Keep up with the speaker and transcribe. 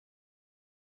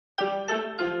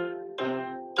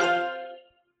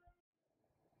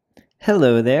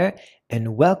Hello there,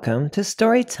 and welcome to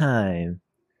Story Time.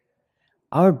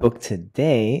 Our book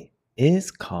today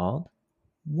is called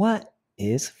What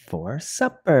is for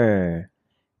Supper?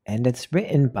 And it's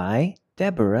written by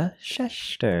Deborah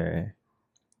Schechter.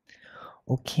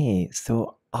 Okay,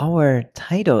 so our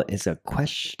title is a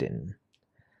question.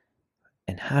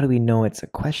 And how do we know it's a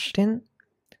question?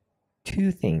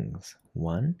 Two things.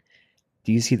 One,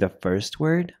 do you see the first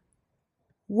word?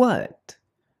 What?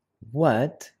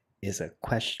 What is a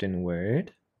question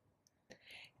word?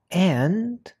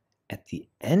 And at the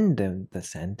end of the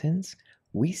sentence,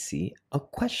 we see a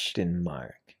question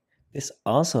mark. This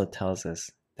also tells us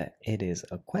that it is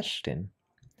a question.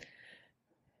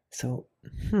 So,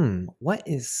 what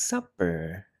is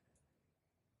supper?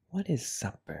 What is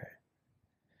supper?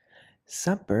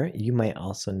 Supper, you might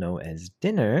also know as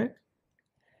dinner,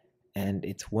 and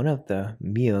it's one of the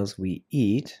meals we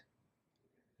eat,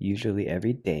 usually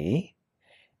every day,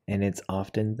 and it's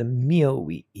often the meal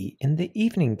we eat in the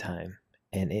evening time,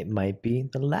 and it might be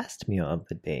the last meal of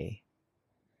the day.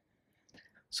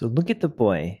 So look at the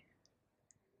boy.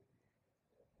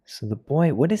 So the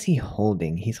boy, what is he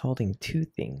holding? He's holding two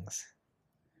things.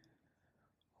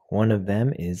 One of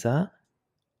them is a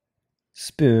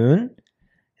spoon,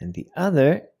 and the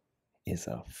other is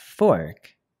a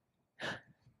fork.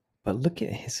 But look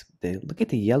at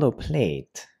the yellow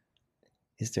plate.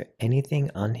 Is there anything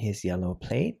on his yellow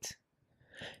plate?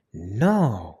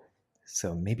 No.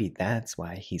 So maybe that's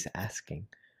why he's asking,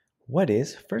 what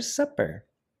is for supper?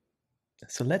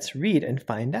 So let's read and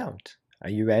find out. Are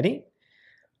you ready?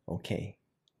 Okay.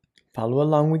 Follow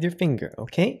along with your finger,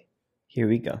 okay? Here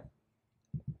we go.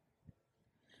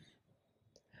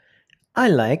 I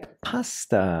like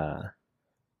pasta.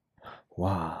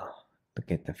 Wow,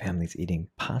 look at the families eating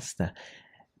pasta.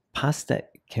 Pasta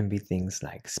can be things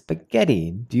like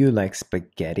spaghetti. Do you like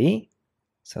spaghetti?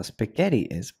 So spaghetti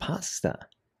is pasta.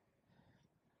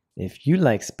 If you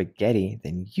like spaghetti,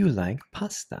 then you like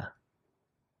pasta.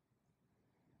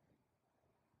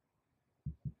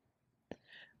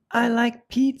 I like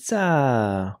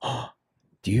pizza.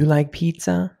 Do you like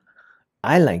pizza?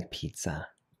 I like pizza.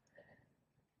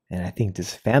 And I think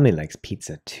this family likes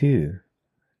pizza too.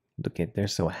 Look at, they're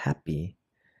so happy.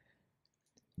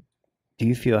 Do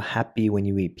you feel happy when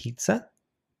you eat pizza?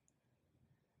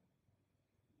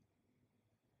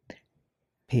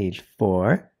 Page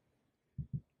 4.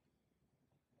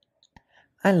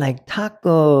 I like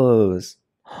tacos.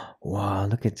 Wow,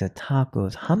 look at the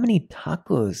tacos. How many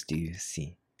tacos do you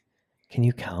see? Can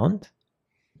you count?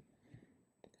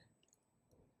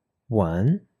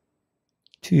 1,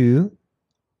 2,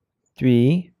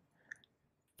 3,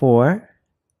 4,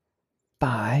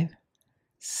 5,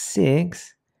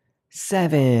 6,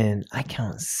 7. I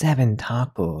count 7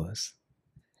 tacos.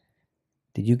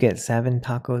 Did you get 7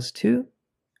 tacos too?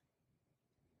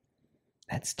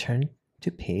 Let's turn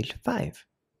to page 5.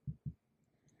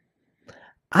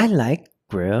 I like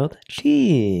grilled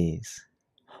cheese.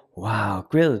 Wow,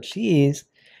 grilled cheese.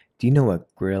 Do you know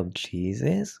what grilled cheese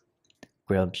is?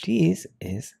 Grilled cheese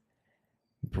is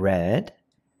bread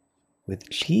with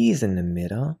cheese in the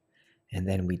middle, and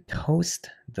then we toast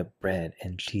the bread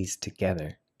and cheese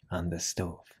together on the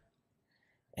stove.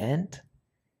 And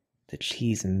the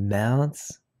cheese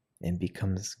melts and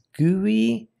becomes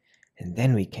gooey, and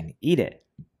then we can eat it.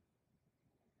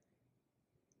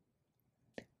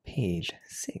 Page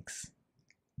 6.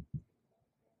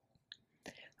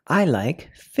 I like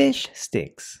fish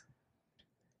sticks.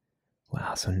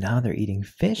 Wow, so now they're eating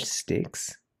fish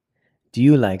sticks. Do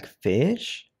you like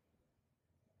fish?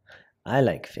 I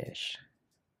like fish.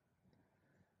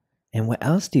 And what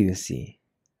else do you see?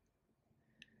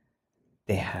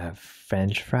 They have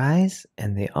French fries,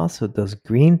 and they also, those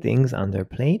green things on their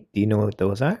plate, do you know what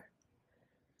those are?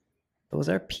 Those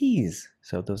are peas,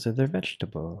 so those are their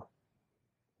vegetable.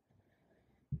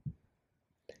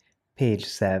 Page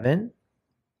 7.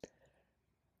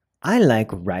 I like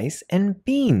rice and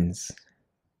beans.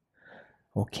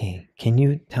 Okay, can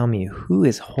you tell me who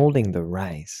is holding the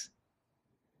rice?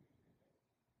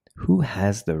 Who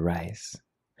has the rice?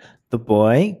 The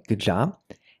boy, good job.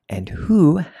 And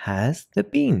who has the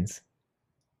beans?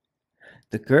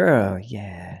 The girl,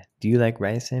 yeah. Do you like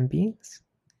rice and beans?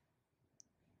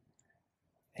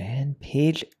 And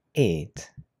page 8.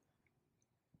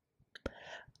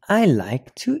 I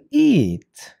like to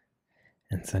eat.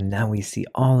 And so now we see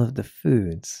all of the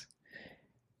foods.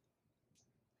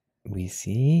 We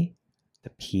see the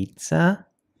pizza,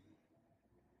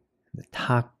 the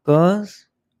tacos,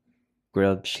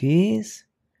 grilled cheese,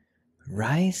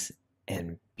 rice,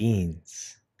 and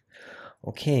beans.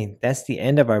 Okay, that's the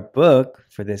end of our book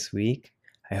for this week.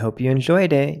 I hope you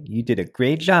enjoyed it. You did a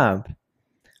great job.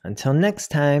 Until next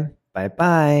time, bye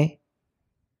bye.